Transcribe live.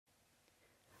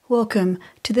Welcome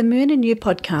to the Moon and You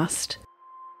podcast.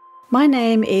 My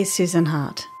name is Susan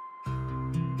Hart.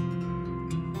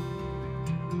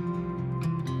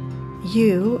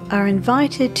 You are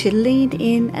invited to lean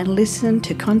in and listen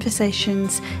to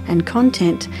conversations and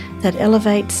content that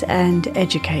elevates and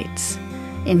educates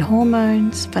in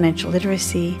hormones, financial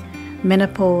literacy,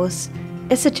 menopause,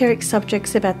 esoteric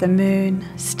subjects about the moon,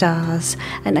 stars,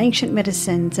 and ancient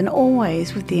medicines, and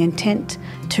always with the intent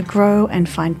to grow and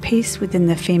find peace within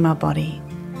the female body.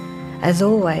 As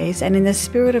always, and in the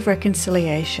spirit of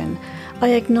reconciliation,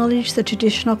 I acknowledge the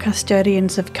traditional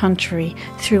custodians of country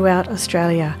throughout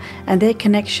Australia and their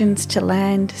connections to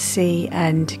land, sea,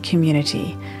 and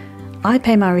community. I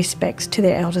pay my respects to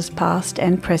their elders past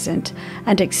and present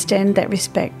and extend that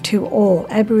respect to all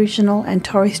Aboriginal and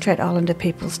Torres Strait Islander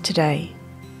peoples today.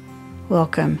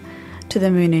 Welcome to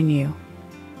the Moon and You.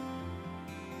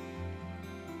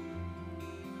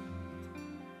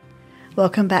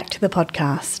 Welcome back to the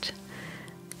podcast.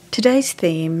 Today's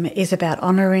theme is about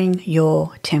honouring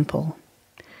your temple,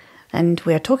 and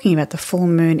we are talking about the full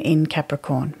moon in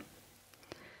Capricorn.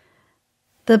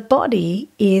 The body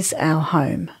is our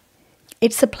home.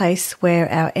 It's the place where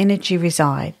our energy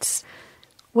resides.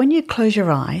 When you close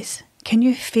your eyes, can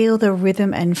you feel the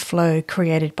rhythm and flow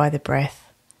created by the breath?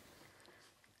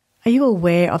 Are you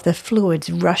aware of the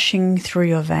fluids rushing through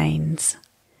your veins?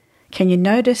 Can you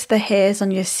notice the hairs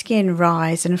on your skin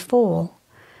rise and fall?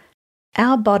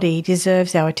 Our body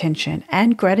deserves our attention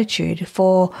and gratitude,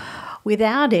 for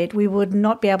without it we would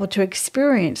not be able to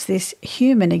experience this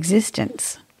human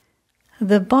existence.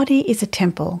 The body is a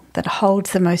temple that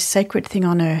holds the most sacred thing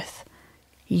on earth,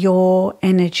 your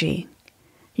energy,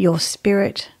 your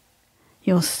spirit,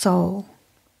 your soul.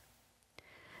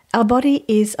 Our body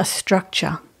is a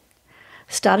structure,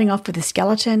 starting off with the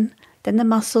skeleton, then the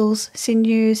muscles,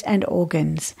 sinews, and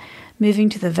organs, moving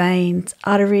to the veins,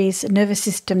 arteries, nervous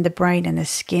system, the brain, and the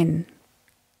skin.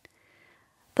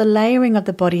 The layering of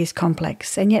the body is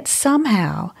complex, and yet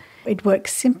somehow it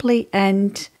works simply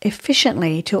and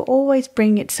efficiently to always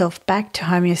bring itself back to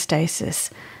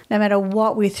homeostasis, no matter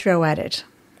what we throw at it.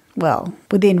 Well,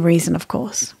 within reason, of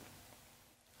course.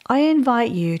 I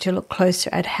invite you to look closer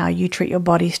at how you treat your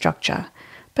body structure,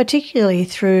 particularly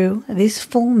through this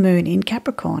full moon in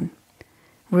Capricorn,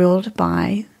 ruled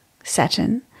by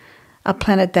Saturn, a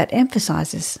planet that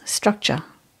emphasizes structure.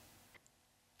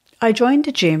 I joined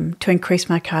a gym to increase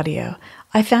my cardio.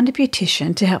 I found a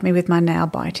beautician to help me with my nail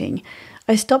biting.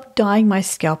 I stopped dyeing my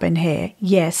scalp and hair.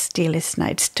 Yes, dear listener,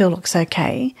 it still looks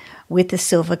okay, with the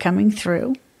silver coming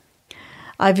through.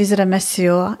 I visit a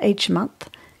masseur each month.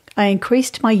 I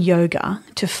increased my yoga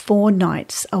to 4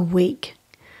 nights a week.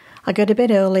 I go to bed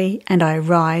early and I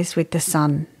rise with the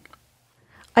sun.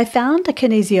 I found a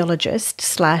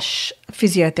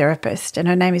kinesiologist/physiotherapist, and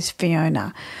her name is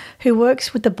Fiona, who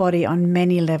works with the body on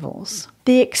many levels.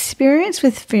 The experience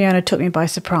with Fiona took me by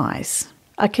surprise.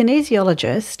 A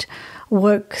kinesiologist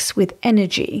works with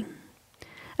energy,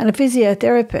 and a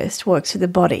physiotherapist works with the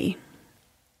body.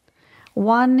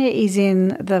 One is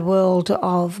in the world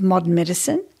of modern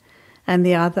medicine, and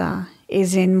the other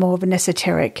is in more of an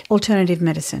esoteric alternative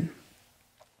medicine.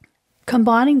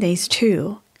 Combining these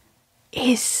two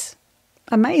is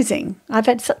amazing. I've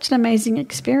had such an amazing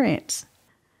experience.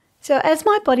 So as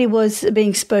my body was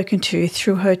being spoken to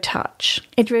through her touch,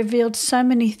 it revealed so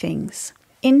many things.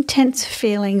 Intense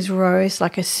feelings rose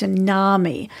like a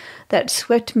tsunami that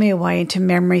swept me away into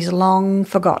memories long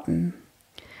forgotten.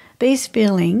 These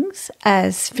feelings,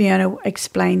 as Fiona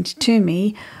explained to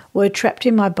me, were trapped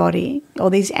in my body, or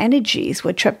these energies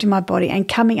were trapped in my body and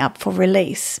coming up for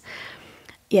release.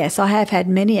 Yes, I have had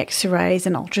many x-rays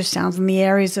and ultrasounds in the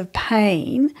areas of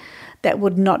pain that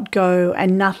would not go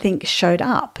and nothing showed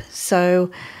up.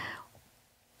 So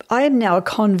I am now a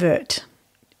convert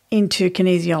into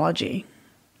kinesiology.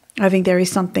 I think there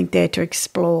is something there to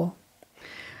explore.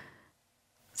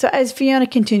 So as Fiona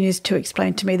continues to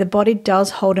explain to me, the body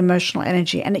does hold emotional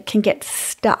energy and it can get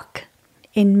stuck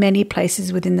in many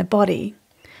places within the body.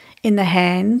 In the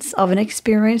hands of an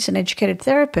experienced and educated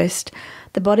therapist,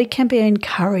 the body can be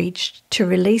encouraged to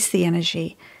release the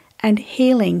energy and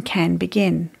healing can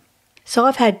begin. So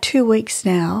I've had 2 weeks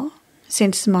now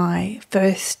since my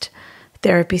first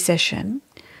therapy session,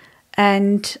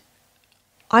 and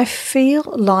I feel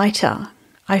lighter.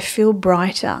 I feel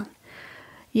brighter.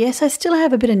 Yes, I still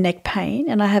have a bit of neck pain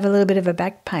and I have a little bit of a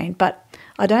back pain, but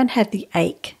I don't have the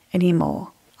ache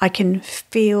anymore. I can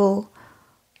feel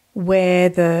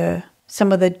where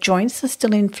some of the joints are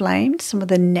still inflamed, some of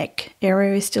the neck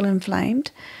area is still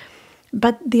inflamed,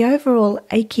 but the overall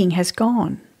aching has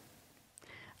gone.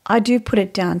 I do put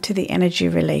it down to the energy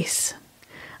release.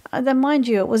 Then mind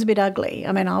you, it was a bit ugly.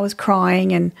 I mean, I was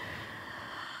crying and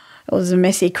it was a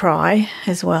messy cry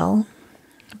as well.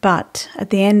 But at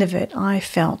the end of it, I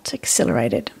felt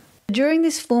exhilarated. During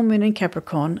this full moon in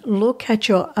Capricorn, look at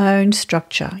your own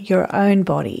structure, your own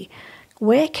body.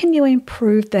 Where can you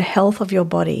improve the health of your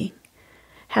body?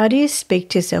 How do you speak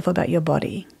to yourself about your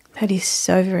body? That is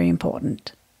so very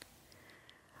important.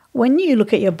 When you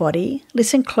look at your body,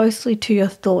 listen closely to your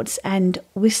thoughts and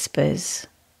whispers.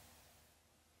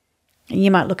 And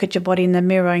you might look at your body in the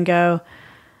mirror and go,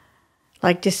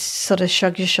 like just sort of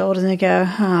shrug your shoulders and go,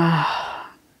 ah.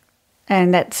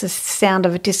 And that's a sound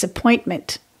of a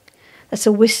disappointment. That's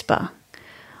a whisper.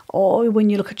 Or when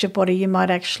you look at your body, you might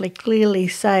actually clearly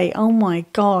say, oh my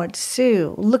God,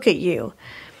 Sue, look at you.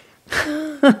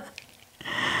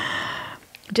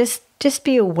 Just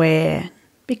be aware,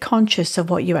 be conscious of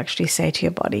what you actually say to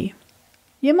your body.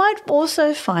 You might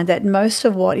also find that most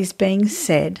of what is being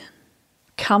said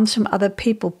comes from other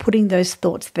people putting those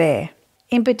thoughts there,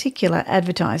 in particular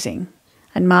advertising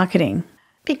and marketing.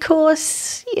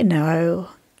 Because, they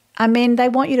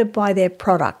want you to buy their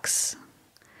products.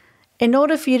 In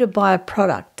order for you to buy a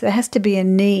product, there has to be a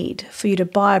need for you to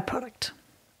buy a product.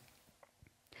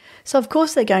 So, of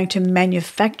course, they're going to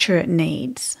manufacture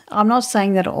needs. I'm not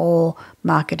saying that all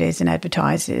marketers and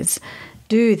advertisers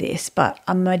do this, but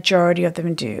a majority of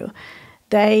them do.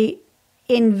 They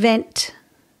invent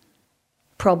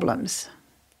problems.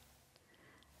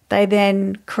 They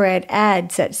then create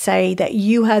ads that say that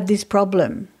you have this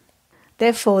problem.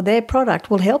 Therefore, their product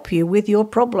will help you with your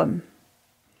problem,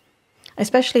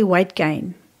 especially weight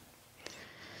gain.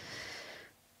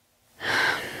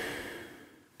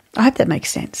 I hope that makes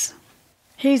sense.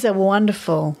 Here's a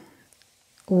wonderful,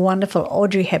 wonderful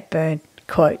Audrey Hepburn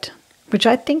quote, which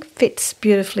I think fits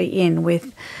beautifully in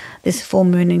with this full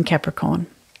moon in Capricorn.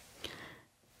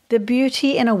 The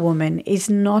beauty in a woman is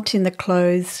not in the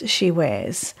clothes she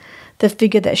wears, the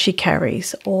figure that she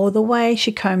carries, or the way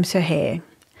she combs her hair.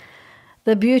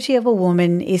 The beauty of a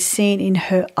woman is seen in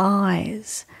her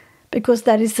eyes, because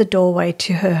that is the doorway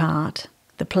to her heart,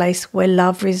 the place where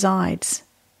love resides.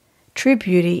 True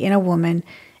beauty in a woman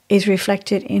is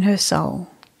reflected in her soul.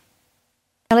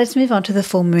 Now let's move on to the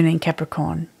full moon in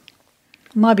Capricorn.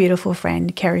 My beautiful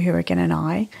friend, Carrie Hurricane, and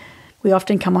I, we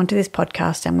often come onto this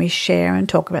podcast and we share and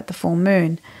talk about the full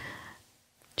moon.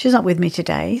 She's not with me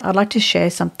today. I'd like to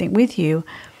share something with you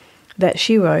that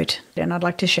she wrote, and I'd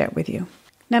like to share it with you.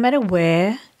 No matter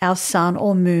where our sun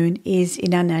or moon is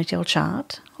in our natal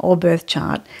chart or birth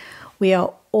chart, we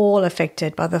are all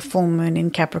affected by the full moon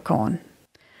in Capricorn.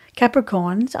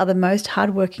 Capricorns are the most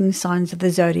hardworking signs of the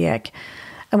zodiac,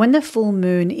 and when the full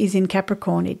moon is in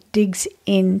Capricorn, it digs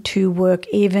in to work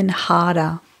even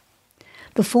harder.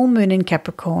 The full moon in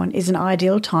Capricorn is an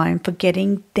ideal time for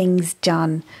getting things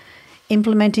done,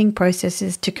 implementing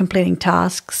processes to completing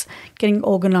tasks, getting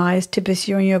organised to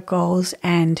pursuing your goals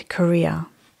and career.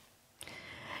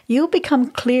 You'll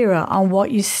become clearer on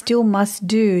what you still must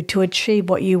do to achieve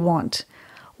what you want,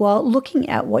 while looking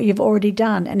at what you've already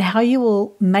done and how you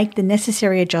will make the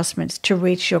necessary adjustments to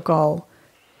reach your goal.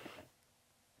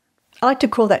 I like to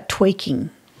call that tweaking.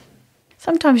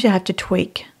 Sometimes you have to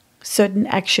tweak certain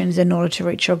actions in order to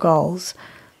reach your goals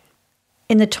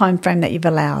in the time frame that you've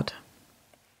allowed.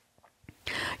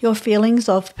 Your feelings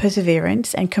of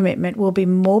perseverance and commitment will be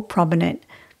more prominent,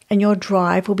 and your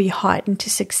drive will be heightened to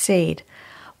succeed,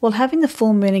 while having the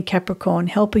full moon in Capricorn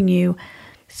helping you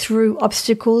through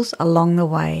obstacles along the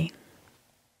way.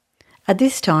 At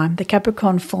this time, the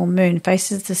Capricorn full moon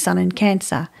faces the sun in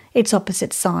Cancer, its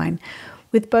opposite sign,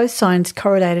 with both signs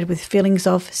correlated with feelings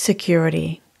of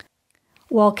security.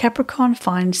 While Capricorn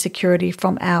finds security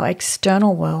from our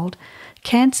external world,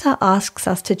 Cancer asks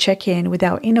us to check in with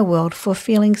our inner world for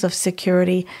feelings of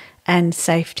security and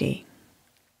safety.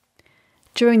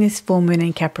 During this full moon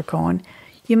in Capricorn,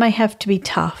 you may have to be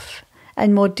tough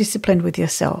and more disciplined with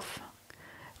yourself.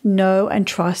 Know and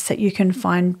trust that you can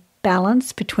find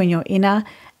balance between your inner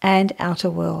and outer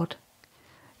world.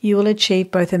 You will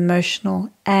achieve both emotional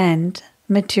and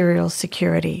material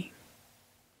security.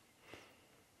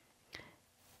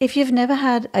 If you've never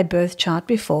had a birth chart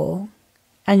before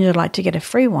and you'd like to get a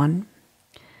free one,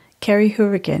 Carrie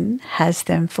Hurricane has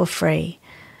them for free.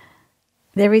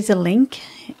 There is a link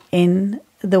in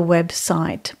the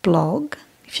website blog.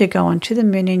 If you go onto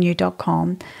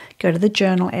themooninyu.com, go to the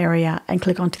journal area and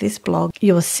click onto this blog,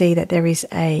 you will see that there is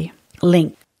a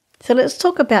link. So let's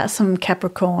talk about some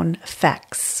Capricorn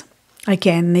facts.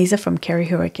 Again, these are from Carrie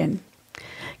Hurricane.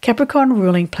 Capricorn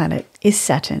ruling planet is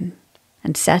Saturn,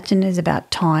 and Saturn is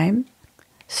about time,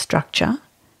 structure,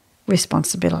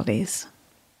 responsibilities.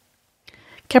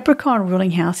 Capricorn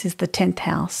ruling house is the 10th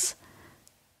house.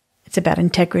 It's about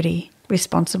integrity,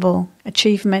 responsible,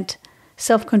 achievement,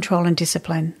 self-control and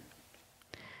discipline.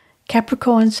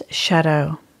 Capricorn's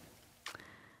shadow.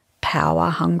 Power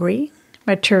hungry,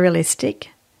 materialistic,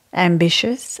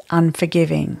 ambitious,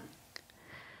 unforgiving.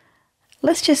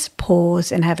 Let's just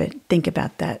pause and have a think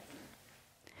about that.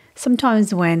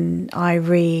 Sometimes when I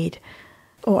read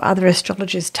or other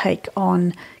astrologers take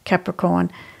on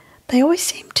Capricorn, they always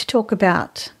seem to talk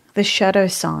about the shadow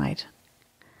side,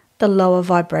 the lower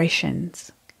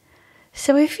vibrations.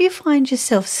 So if you find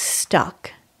yourself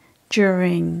stuck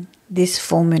during this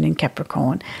full moon in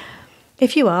Capricorn,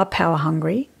 if you are power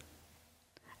hungry,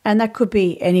 and that could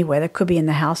be anywhere, that could be in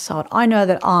the household. I know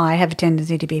that I have a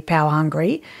tendency to be power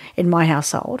hungry in my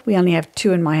household. We only have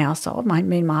two in my household,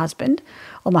 me and my husband,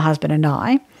 or my husband and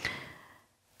I.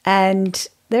 And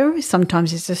there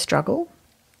sometimes is a struggle.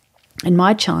 And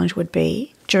my challenge would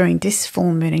be, during this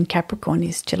full moon in Capricorn,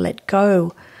 is to let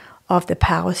go of the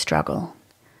power struggle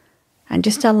and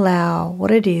just allow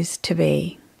what it is to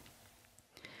be.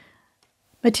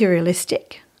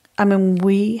 Materialistic. I mean,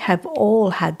 we have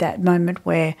all had that moment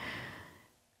where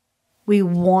we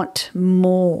want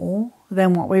more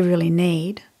than what we really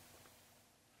need.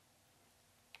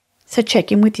 So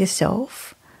check in with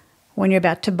yourself. When you're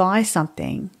about to buy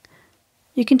something,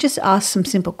 you can just ask some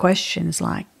simple questions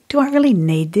like, do I really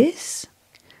need this?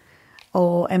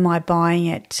 Or am I buying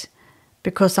it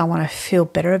because I want to feel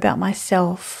better about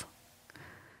myself?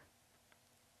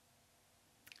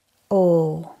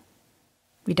 Or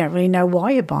you don't really know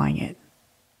why you're buying it.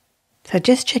 So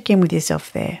just check in with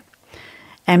yourself there.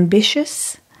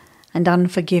 Ambitious and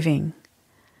unforgiving.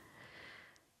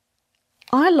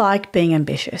 I like being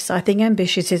ambitious. I think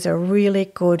ambitious is a really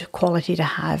good quality to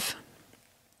have.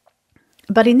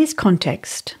 But in this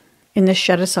context, in the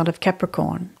shadow side of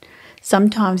Capricorn,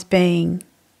 sometimes being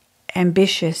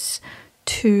ambitious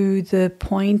to the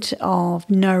point of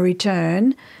no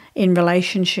return in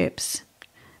relationships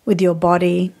with your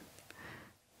body,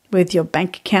 with your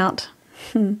bank account.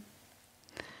 Being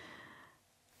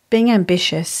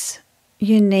ambitious,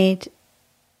 you need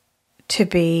to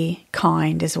be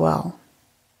kind as well,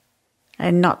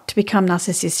 and not to become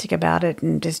narcissistic about it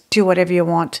and just do whatever you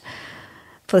want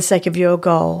for the sake of your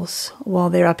goals while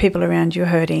there are people around you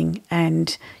hurting,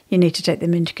 and you need to take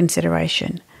them into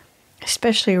consideration,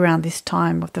 especially around this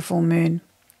time of the full moon.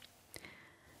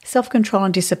 Self-control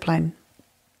and discipline.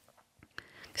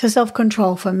 So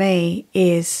self-control for me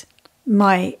is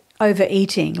my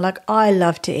overeating. Like, I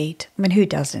love to eat. I mean, who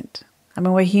doesn't? I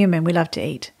mean, we're human. We love to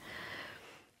eat.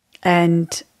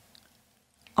 And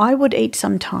I would eat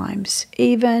sometimes,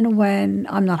 even when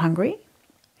I'm not hungry,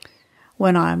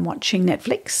 when I'm watching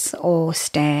Netflix or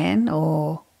Stan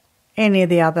or any of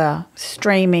the other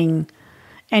streaming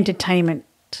entertainment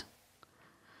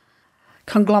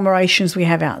conglomerations we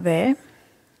have out there.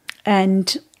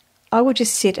 And I would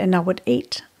just sit and I would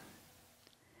eat.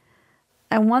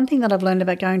 And one thing that I've learned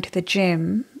about going to the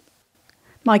gym,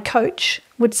 my coach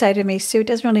would say to me, Sue, it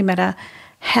doesn't really matter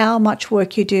how much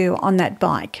work you do on that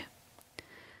bike.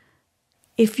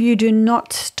 If you do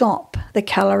not stop the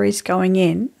calories going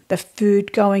in, the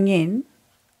food going in,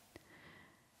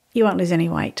 you won't lose any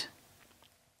weight.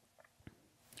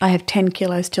 I have 10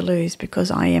 kilos to lose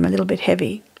because I am a little bit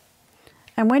heavy.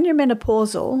 And when you're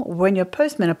menopausal, or when you're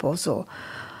postmenopausal,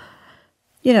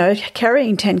 you know,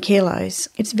 carrying 10 kilos,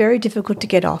 it's very difficult to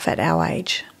get off at our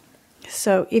age.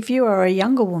 So if you are a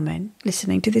younger woman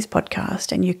listening to this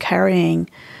podcast and you're carrying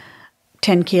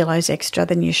 10 kilos extra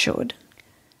than you should,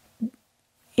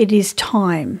 it is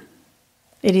time.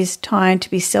 It is time to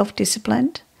be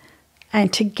self-disciplined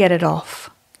and to get it off.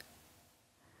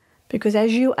 Because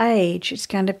as you age, it's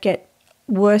going to get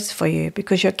worse for you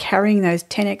because you're carrying those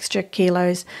 10 extra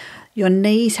kilos. Your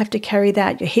knees have to carry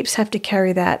that. Your hips have to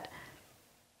carry that.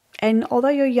 And although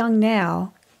you're young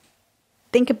now,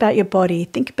 think about your body,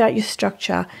 think about your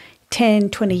structure 10,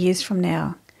 20 years from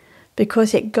now,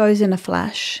 because it goes in a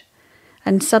flash.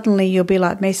 And suddenly you'll be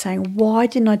like me saying, why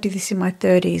didn't I do this in my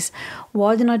 30s?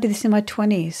 Why didn't I do this in my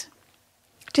 20s?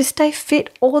 Just stay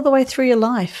fit all the way through your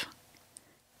life.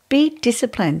 Be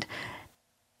disciplined.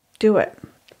 Do it.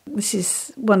 This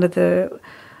is one of the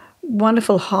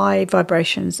wonderful high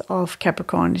vibrations of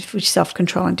Capricorn, which is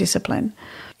self-control and discipline.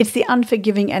 It's the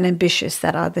unforgiving and ambitious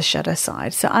that are the shadow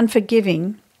side. So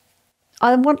unforgiving,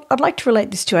 I'd like to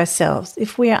relate this to ourselves.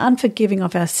 If we are unforgiving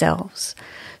of ourselves,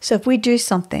 so if we do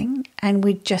something and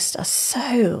we just are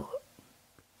so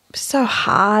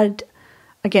hard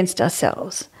against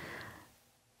ourselves,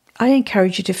 I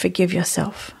encourage you to forgive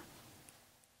yourself.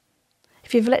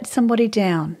 If you've let somebody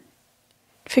down,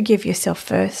 forgive yourself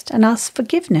first and ask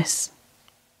forgiveness.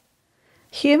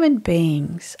 Human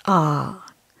beings are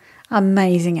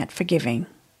amazing at forgiving.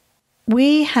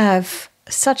 We have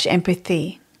such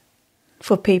empathy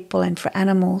for people and for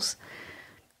animals.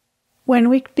 When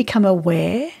we become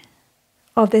aware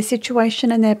of their situation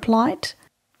and their plight,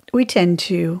 we tend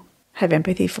to have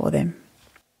empathy for them.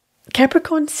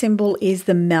 Capricorn symbol is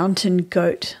the mountain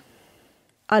goat.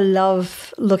 I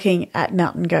love looking at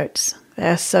mountain goats. They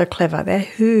are so clever. Their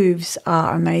hooves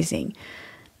are amazing.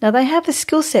 Now they have a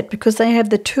skill set because they have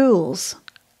the tools.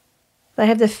 They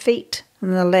have the feet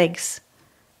and the legs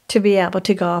to be able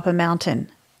to go up a mountain.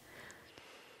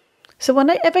 So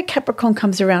whenever Capricorn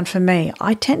comes around for me,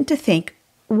 I tend to think,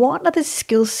 what are the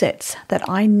skill sets that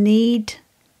I need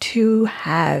to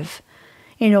have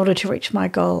in order to reach my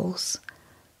goals?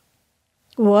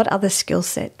 What are the skill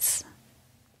sets?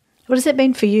 What does it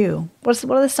mean for you? What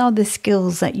are some of the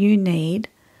skills that you need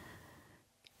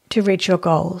to reach your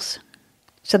goals?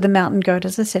 So the mountain goat,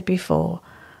 as I said before,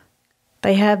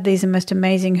 they have these most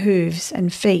amazing hooves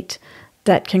and feet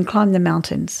that can climb the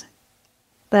mountains.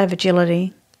 They have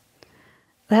agility.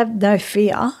 They have no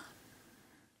fear.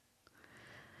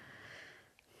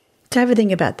 So have a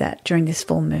think about that during this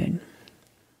full moon.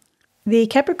 The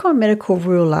Capricorn medical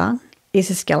ruler is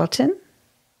a skeleton,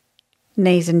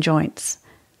 knees and joints.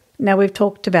 Now we've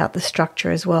talked about the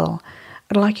structure as well.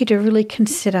 I'd like you to really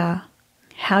consider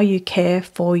how you care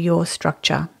for your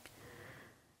structure.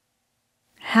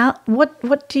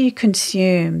 What do you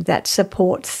consume that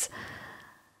supports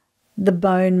the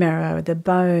bone marrow, the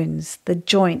bones, the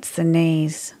joints, the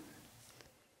knees?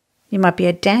 You might be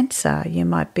a dancer, you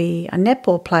might be a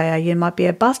netball player, you might be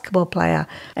a basketball player.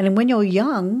 And when you're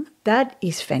young, that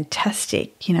is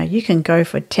fantastic. You know, you can go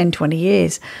for 10, 20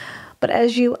 years. But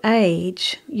as you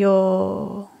age,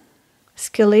 your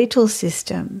skeletal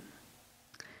system,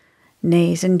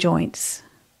 knees and joints,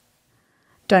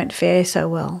 don't fare so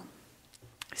well.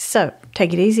 So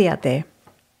take it easy out there.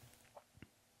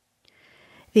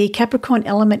 The Capricorn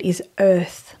element is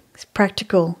earth. It's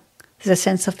practical. There's a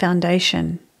sense of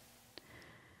foundation.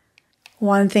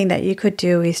 One thing that you could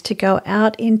do is to go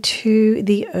out into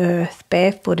the earth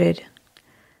barefooted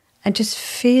and just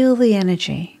feel the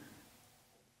energy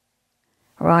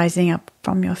rising up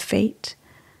from your feet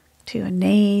to your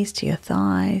knees, to your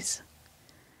thighs,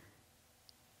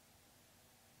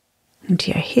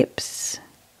 into your hips,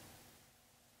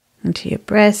 into your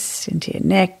breasts, into your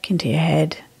neck, into your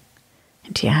head,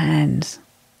 into your hands.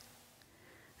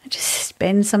 And just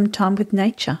spend some time with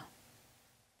nature.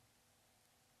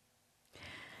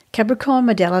 Capricorn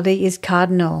modality is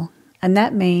cardinal, and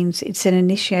that means it's an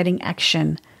initiating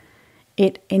action.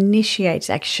 It initiates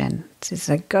action. It's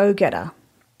a go-getter.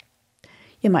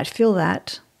 You might feel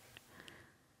that.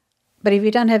 But if you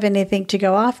don't have anything to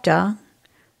go after,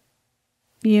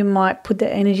 you might put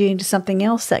that energy into something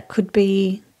else that could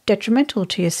be detrimental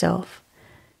to yourself.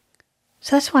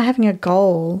 So that's why having a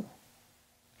goal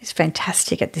is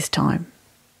fantastic at this time.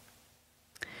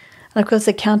 And of course,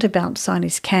 the counterbalance sign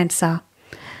is Cancer.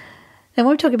 Now,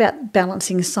 when we talk about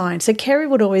balancing signs, so Kerry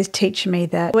would always teach me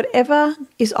that whatever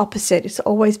is opposite is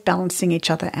always balancing each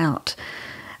other out.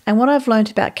 And what I've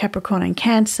learned about Capricorn and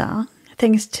Cancer,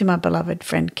 thanks to my beloved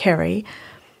friend Kerry,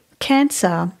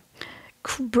 Cancer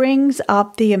brings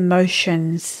up the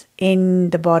emotions in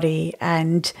the body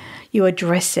and you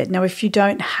address it. Now, if you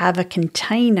don't have a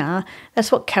container,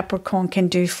 that's what Capricorn can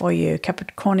do for you.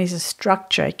 Capricorn is a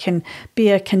structure. It can be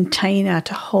a container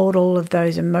to hold all of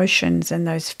those emotions and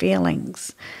those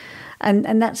feelings.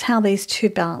 And that's how these two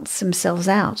balance themselves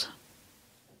out.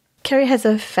 Kerry has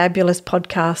a fabulous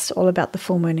podcast all about the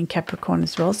full moon in Capricorn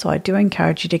as well, so I do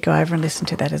encourage you to go over and listen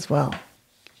to that as well.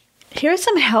 Here are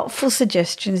some helpful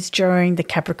suggestions during the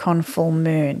Capricorn full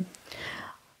moon.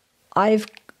 I've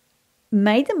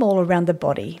made them all around the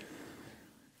body.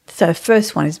 So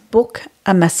first one is book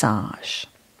a massage.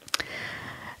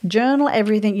 Journal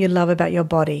everything you love about your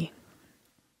body.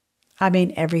 I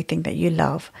mean everything that you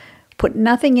love. Put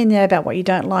nothing in there about what you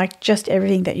don't like, just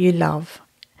everything that you love.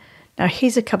 Now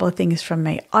here's a couple of things from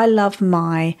me. I love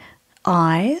my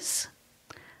eyes.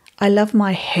 I love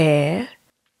my hair.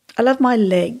 I love my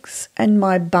legs and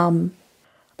my bum.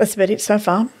 That's about it so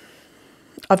far.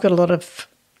 I've got a lot of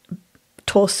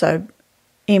torso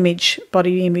image,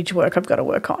 body image work I've got to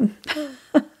work on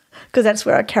because that's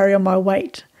where I carry on my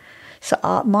weight. So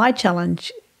my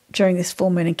challenge during this full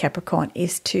moon in Capricorn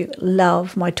is to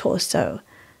love my torso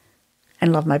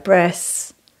and love my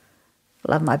breasts,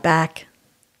 love my back,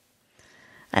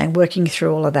 and working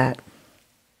through all of that.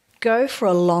 Go for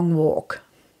a long walk.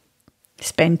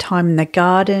 Spend time in the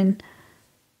garden,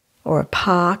 or a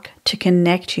park to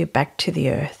connect you back to the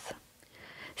earth.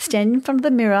 Stand in front of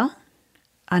the mirror.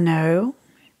 I know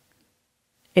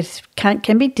it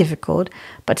can be difficult,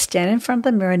 but stand in front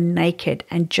of the mirror naked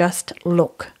and just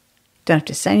look. Don't have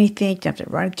to say anything, don't have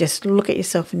to write, just look at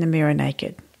yourself in the mirror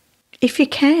naked. If you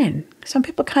can. Some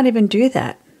people can't even do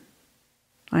that.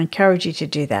 I encourage you to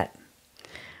do that.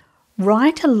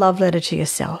 Write a love letter to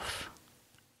yourself.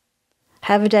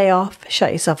 Have a day off,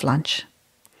 shut yourself lunch.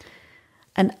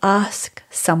 And ask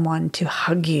someone to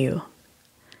hug you.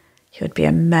 You would be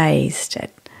amazed at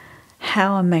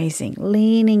how amazing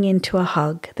leaning into a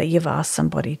hug that you've asked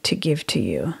somebody to give to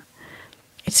you.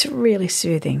 It's really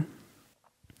soothing.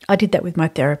 I did that with my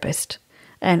therapist.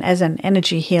 And as an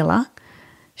energy healer,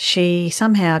 she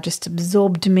somehow just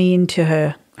absorbed me into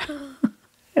her.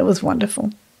 It was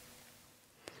wonderful.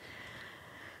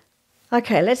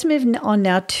 Okay, let's move on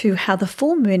now to how the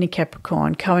full moon in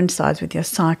Capricorn coincides with your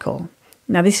cycle.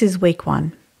 Now, this is week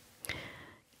 1.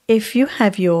 If you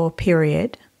have your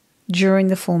period during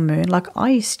the full moon, like I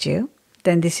used to,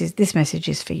 then this message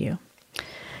is for you.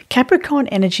 Capricorn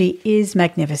energy is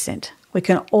magnificent. We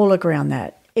can all agree on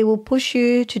that. It will push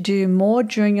you to do more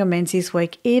during your menses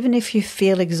week, even if you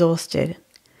feel exhausted.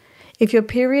 If your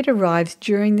period arrives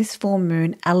during this full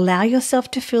moon, allow yourself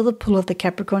to feel the pull of the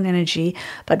Capricorn energy,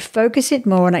 but focus it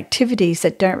more on activities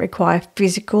that don't require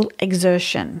physical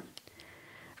exertion.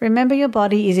 Remember, your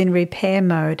body is in repair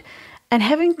mode, and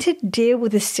having to deal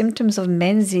with the symptoms of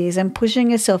menses and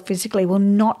pushing yourself physically will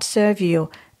not serve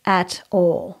you at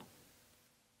all.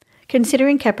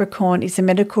 Considering Capricorn is the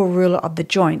medical ruler of the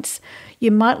joints,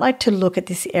 you might like to look at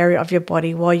this area of your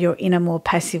body while you're in a more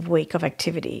passive week of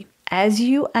activity. As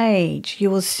you age, you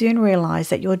will soon realize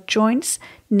that your joints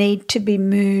need to be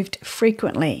moved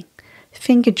frequently.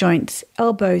 Finger joints,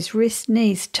 elbows, wrists,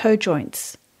 knees, toe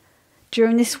joints.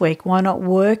 During this week, why not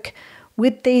work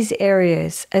with these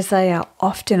areas as they are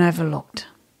often overlooked?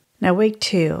 Now, week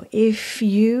 2. If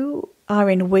you are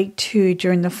in week 2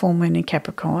 during the full moon in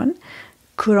Capricorn,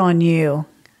 good on you.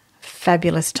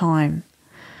 Fabulous time.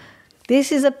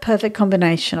 This is a perfect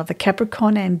combination of the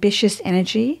Capricorn ambitious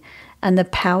energy and the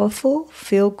powerful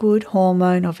feel-good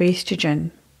hormone of estrogen.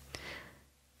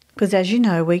 Because as you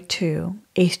know, week 2,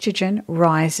 estrogen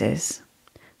rises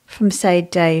from, say,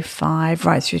 day 5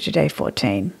 right through to day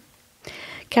 14.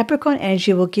 Capricorn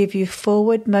energy will give you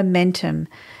forward momentum,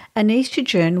 and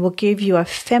estrogen will give you a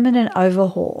feminine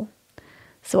overhaul.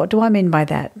 So what do I mean by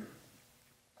that?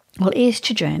 Well,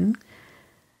 estrogen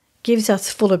gives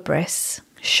us fuller breasts,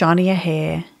 shinier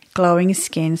hair, glowing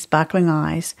skin, sparkling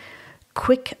eyes,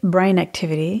 quick brain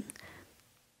activity,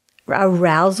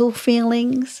 arousal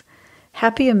feelings,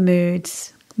 happier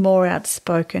moods, more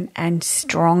outspoken and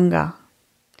stronger.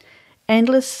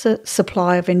 Endless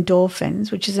supply of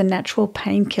endorphins, which is a natural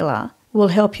painkiller, will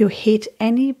help you hit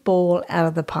any ball out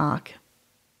of the park.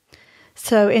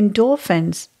 So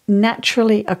endorphins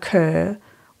naturally occur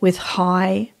with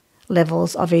high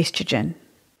levels of estrogen.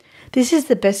 This is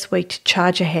the best week to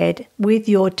charge ahead with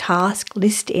your task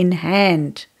list in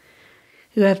hand.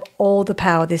 You have all the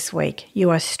power this week. You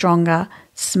are stronger,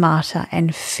 smarter,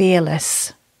 and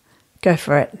fearless. Go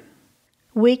for it.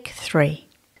 Week 3.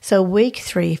 So week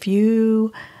 3, if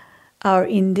you are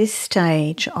in this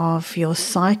stage of your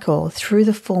cycle through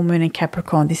the full moon in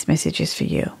Capricorn, this message is for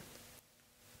you.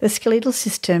 The skeletal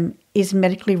system is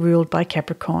medically ruled by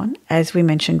Capricorn, as we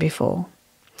mentioned before.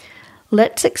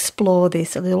 Let's explore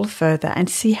this a little further and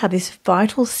see how this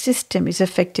vital system is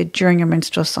affected during a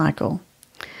menstrual cycle.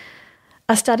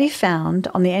 A study found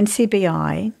on the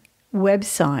NCBI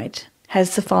website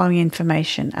has the following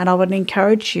information, and I would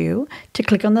encourage you to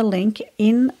click on the link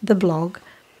in the blog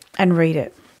and read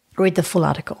it. Read the full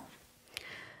article.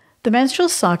 The menstrual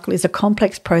cycle is a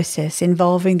complex process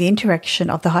involving the interaction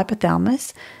of the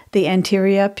hypothalamus, the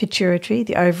anterior pituitary,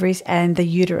 the ovaries, and the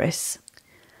uterus.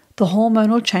 The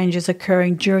hormonal changes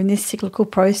occurring during this cyclical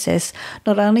process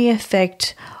not only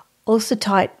affect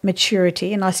oocyte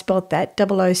maturity, and I spelled that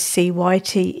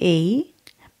OOCYTE,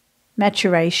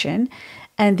 maturation,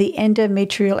 and the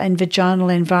endometrial and vaginal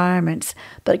environments,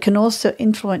 but can also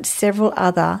influence several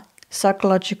other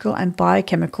psychological and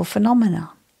biochemical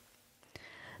phenomena.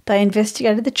 They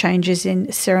investigated the changes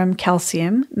in serum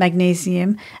calcium,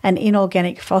 magnesium, and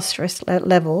inorganic phosphorus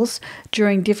levels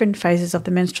during different phases of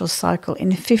the menstrual cycle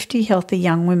in 50 healthy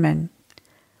young women.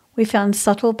 We found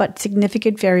subtle but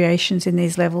significant variations in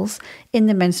these levels in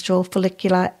the menstrual,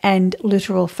 follicular, and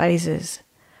luteal phases.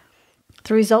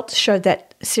 The results showed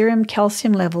that serum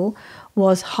calcium level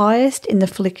was highest in the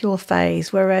follicular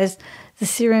phase, whereas the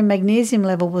serum magnesium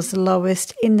level was the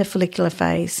lowest in the follicular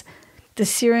phase. The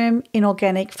serum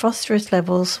inorganic phosphorus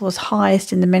levels was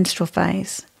highest in the menstrual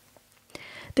phase.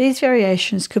 These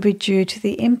variations could be due to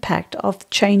the impact of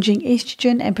changing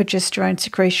estrogen and progesterone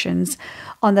secretions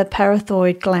on the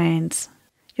parathyroid glands.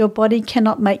 Your body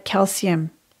cannot make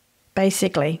calcium,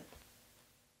 basically.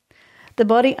 The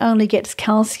body only gets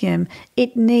calcium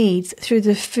it needs through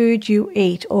the food you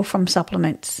eat or from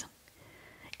supplements.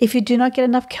 If you do not get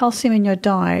enough calcium in your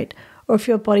diet, or if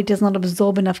your body does not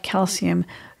absorb enough calcium,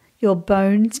 your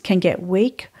bones can get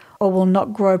weak or will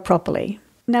not grow properly.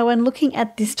 Now, when looking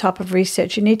at this type of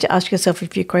research, you need to ask yourself a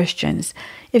few questions.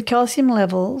 If calcium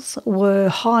levels were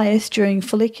highest during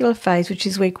follicular phase, which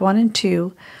is week 1 and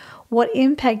 2, what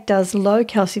impact does low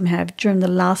calcium have during the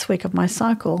last week of my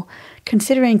cycle?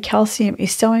 Considering calcium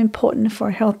is so important for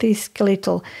a healthy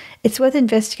skeletal, it's worth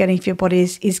investigating if your body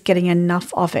is getting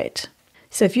enough of it.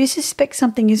 So if you suspect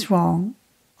something is wrong,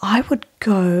 I would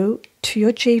go to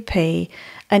your GP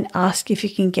and ask if you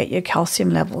can get your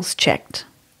calcium levels checked.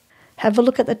 Have a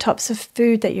look at the types of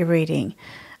food that you're eating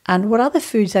and what other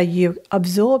foods are you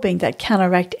absorbing that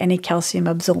counteract any calcium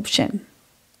absorption.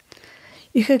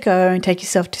 You could go and take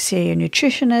yourself to see a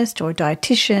nutritionist or a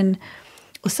dietitian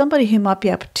or somebody who might be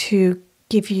able to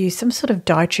give you some sort of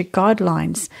dietary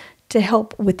guidelines to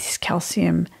help with this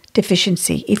calcium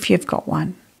deficiency if you've got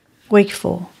one. Week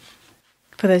 4.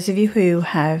 For those of you who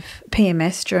have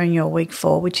PMS during your week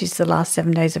 4, which is the last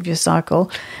 7 days of your cycle,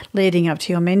 leading up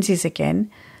to your menses again,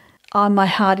 my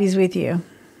heart is with you.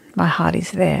 My heart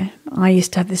is there. I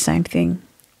used to have the same thing.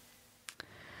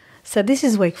 So this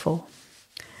is week 4.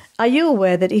 Are you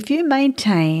aware that if you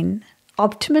maintain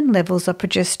optimum levels of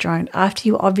progesterone after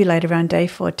you ovulate around day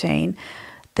 14,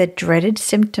 the dreaded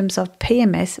symptoms of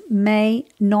PMS may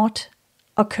not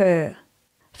occur?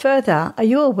 Further, are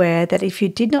you aware that if you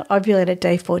did not ovulate at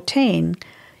day 14,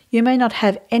 you may not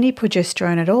have any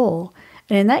progesterone at all?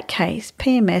 And in that case,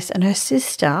 PMS and her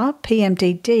sister,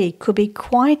 PMDD, could be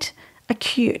quite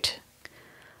acute.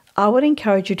 I would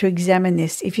encourage you to examine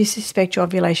this if you suspect your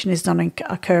ovulation is not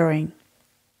occurring.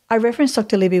 I reference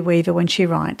Dr. Libby Weaver when she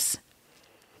writes,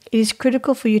 "It is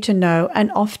critical for you to know,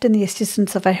 and often the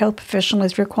assistance of a health professional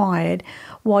is required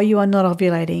while you are not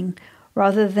ovulating,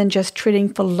 rather than just treating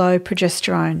for low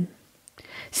progesterone.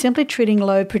 Simply treating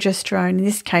low progesterone in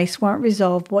this case won't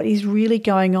resolve what is really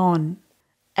going on.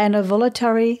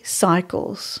 Anovulatory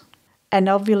cycles. An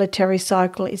ovulatory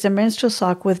cycle is a menstrual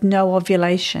cycle with no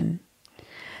ovulation.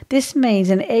 This means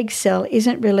an egg cell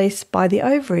isn't released by the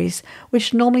ovaries,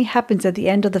 which normally happens at the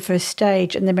end of the first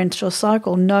stage in the menstrual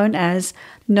cycle, known as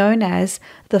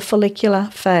the follicular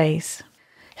phase.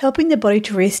 Helping the body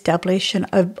to re-establish an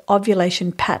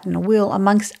ovulation pattern will,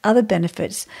 amongst other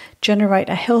benefits, generate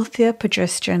a healthier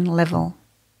progesterone level."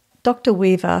 Dr.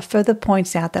 Weaver further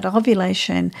points out that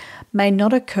ovulation may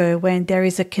not occur when there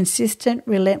is a consistent,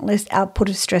 relentless output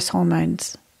of stress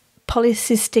hormones.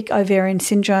 Polycystic ovarian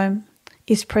syndrome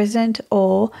is present,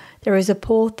 or there is a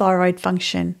poor thyroid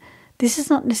function. This is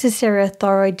not necessarily a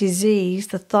thyroid disease.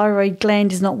 The thyroid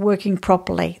gland is not working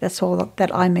properly. That's all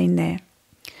that I mean there.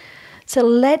 So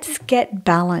let's get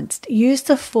balanced. Use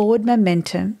the forward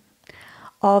momentum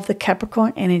of the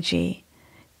Capricorn energy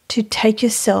to take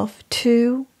yourself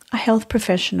to a health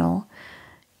professional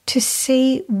to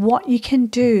see what you can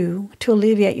do to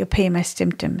alleviate your PMS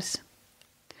symptoms.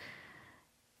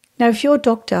 Now, if your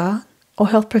doctor or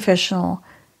health professional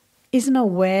isn't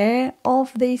aware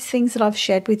of these things that I've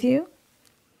shared with you,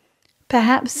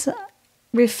 perhaps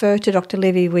refer to Dr.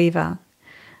 Libby Weaver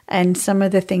and some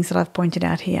of the things that I've pointed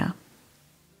out here.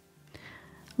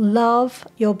 Love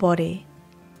your body.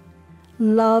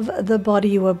 Love the body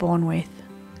you were born with.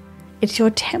 It's your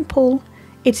temple.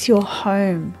 It's your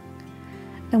home.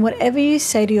 And whatever you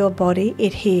say to your body,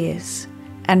 it hears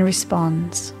and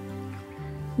responds.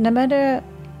 No matter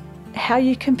how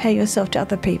you compare yourself to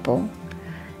other people,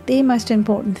 the most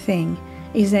important thing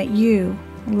is that you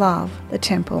love the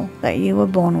temple that you were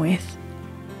born with.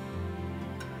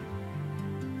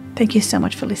 Thank you so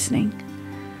much for listening.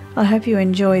 I hope you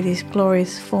enjoy this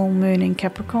glorious full moon in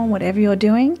Capricorn, whatever you're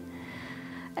doing.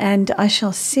 And I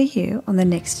shall see you on the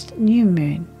next new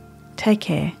moon. Take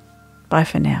care. Bye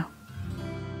for now.